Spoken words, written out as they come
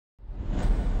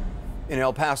In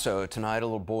El Paso tonight, a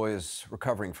little boy is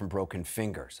recovering from broken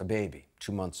fingers, a baby,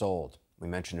 2 months old. We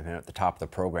mentioned him at the top of the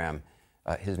program.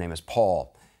 His name is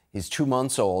Paul. He's 2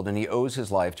 months old, and he owes his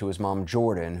life to his mom,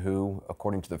 Jordan, who,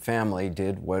 according to the family,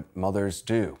 did what mothers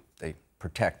do. They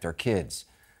protect their kids.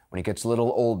 When he gets a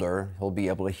little older, he'll be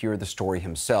able to hear the story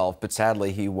himself, but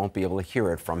sadly, he won't be able to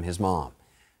hear it from his mom.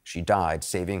 She died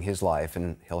saving his life,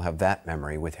 and he'll have that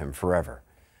memory with him forever.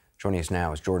 Joining us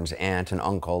now is Jordan's aunt and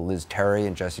uncle, Liz Terry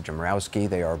and Jesse Jomorowski.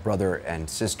 They are brother and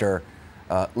sister.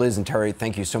 Liz and Terry,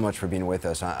 thank you so much for being with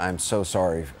us. I'm so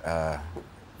sorry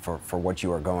for what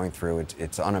you are going through.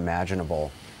 It's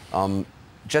unimaginable.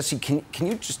 Jesse, can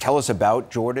you just tell us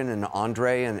about Jordan and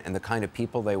Andre and the kind of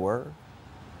people they were?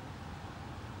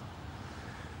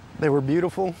 They were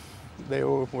beautiful. They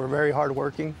were very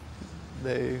hardworking.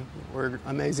 They were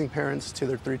amazing parents to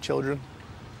their 3 children.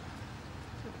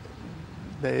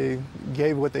 They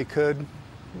gave what they could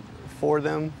for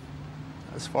them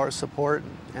as far as support,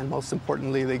 and most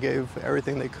importantly, they gave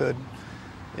everything they could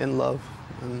in love,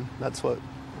 and that's what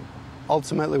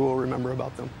ultimately we'll remember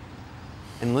about them.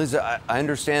 And Liz, I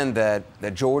understand that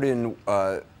Jordan,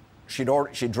 she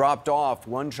dropped off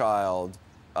one child,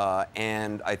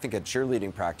 and I think at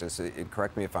cheerleading practice,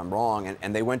 correct me if I'm wrong,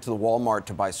 and they went to the Walmart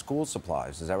to buy school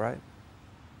supplies. Is that right?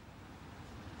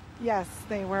 Yes,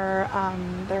 they were.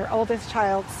 Their oldest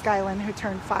child, Skylin, who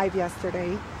turned 5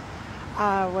 yesterday,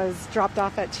 was dropped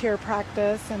off at cheer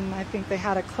practice, and I think they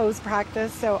had a closed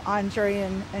practice. So Andre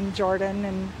and Jordan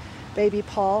and baby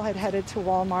Paul had headed to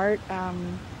Walmart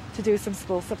to do some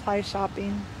school supply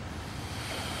shopping.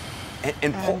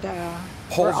 And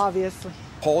Paul's obviously.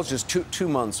 Paul's just two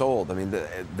months old. I mean,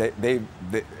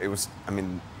 it was. I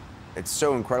mean, it's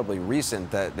so incredibly recent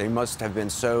that they must have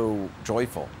been so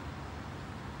joyful.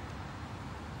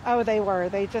 Oh, they were.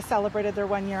 They just celebrated their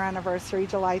 1-year anniversary,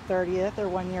 July 30th, their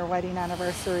 1-year wedding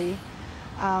anniversary.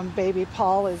 Baby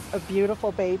Paul is a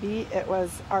beautiful baby. It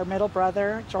was our middle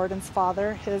brother, Jordan's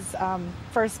father, his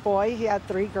first boy. He had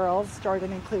 3 girls,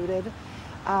 Jordan included,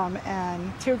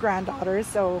 and 2 granddaughters.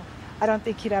 So I don't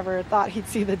think he'd ever thought he'd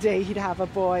see the day he'd have a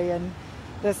boy. And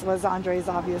this was Andre's,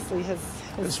 obviously, his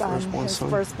son, his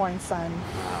firstborn son.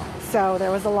 Wow. So there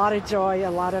was a lot of joy,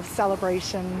 a lot of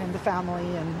celebration in the family,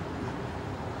 and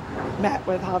met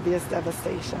with obvious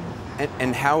devastation.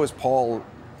 And how is Paul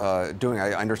doing?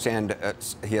 I understand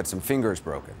he had some fingers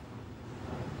broken.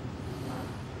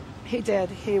 He did.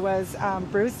 He was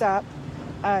bruised up,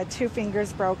 2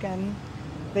 fingers broken.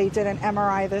 They did an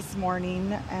MRI this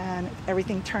morning, and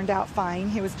everything turned out fine.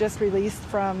 He was just released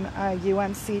from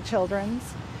UMC Children's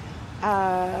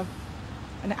an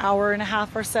hour and a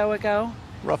half or so ago.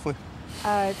 Roughly.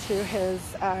 To his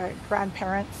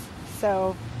grandparents.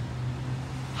 So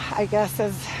I guess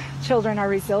as children are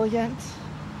resilient,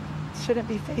 shouldn't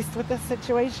be faced with this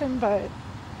situation, but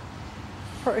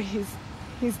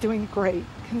he's doing great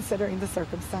considering the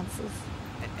circumstances.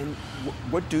 And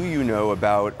what do you know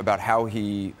about how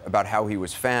he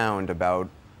was found?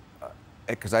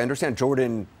 Because I understand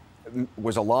Jordan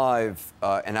was alive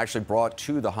and actually brought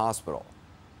to the hospital.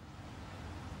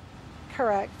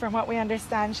 Correct. From what we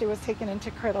understand, she was taken into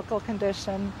critical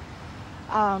condition.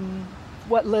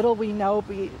 What little we know,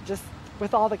 just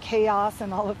with all the chaos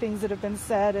and all the things that have been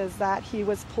said, is that he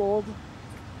was pulled.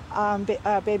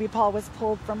 Baby Paul was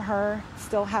pulled from her,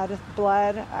 still had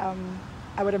blood.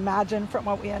 I would imagine, from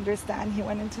what we understand, he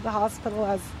went into the hospital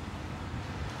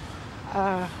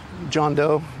as John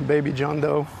Doe, baby John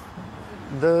Doe.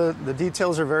 The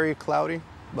details are very cloudy,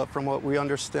 but from what we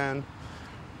understand,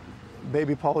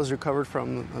 baby Paul was recovered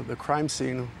from the crime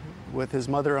scene with his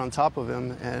mother on top of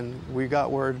him, and we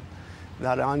got word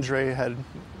that Andre had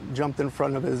jumped in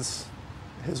front of his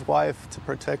wife to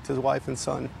protect his wife and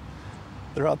son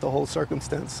throughout the whole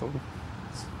circumstance. So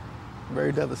it's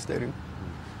very devastating.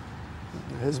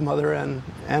 His mother and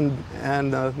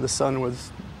the son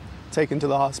was taken to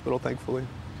the hospital, thankfully,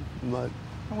 but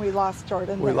we lost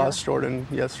Jordan. We lost Jordan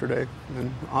yesterday,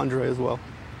 and Andre as well.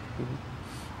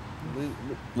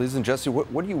 Liz and Jesse,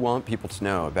 what do you want people to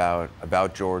know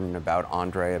about Jordan, about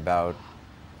Andre, about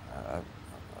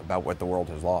what the world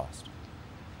has lost?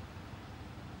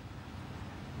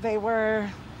 They were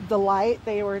the light.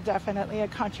 They were definitely a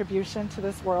contribution to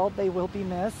this world. They will be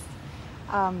missed.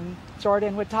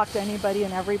 Jordan would talk to anybody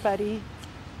and everybody.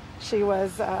 She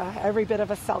was every bit of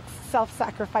a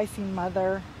self-sacrificing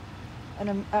mother,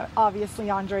 and obviously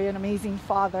Andre, an amazing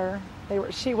father.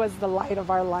 She was the light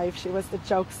of our life. She was the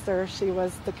jokester. She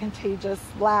was the contagious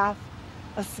laugh,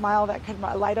 a smile that could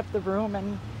light up the room,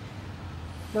 and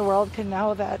the world could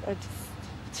know that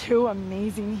just 2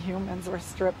 amazing humans were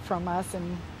stripped from us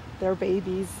and their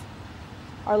babies.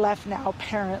 are left now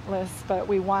parentless, but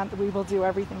we will do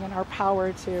everything in our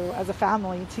power to, as a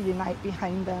family, to unite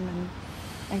behind them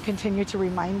and continue to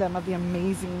remind them of the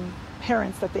amazing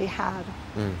parents that they had.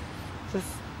 Just,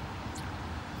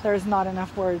 there's not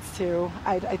enough words to,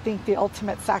 I think the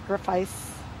ultimate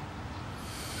sacrifice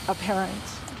a parent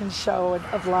can show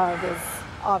of love is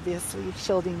obviously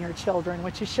shielding your children,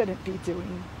 which you shouldn't be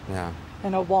doing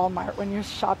in a Walmart when you're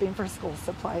shopping for school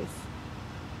supplies.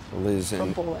 Liz for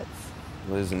bullets.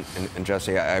 Liz and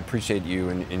Jesse, I appreciate you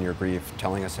in your grief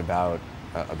telling us about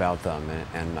them,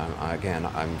 and again,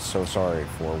 I'm so sorry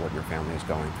for what your family is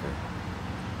going through.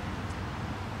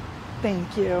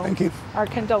 Thank you. Thank you. Our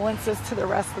condolences to the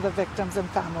rest of the victims and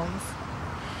families.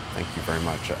 Thank you very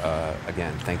much.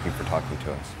 Again, thank you for talking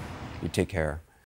to us. You take care.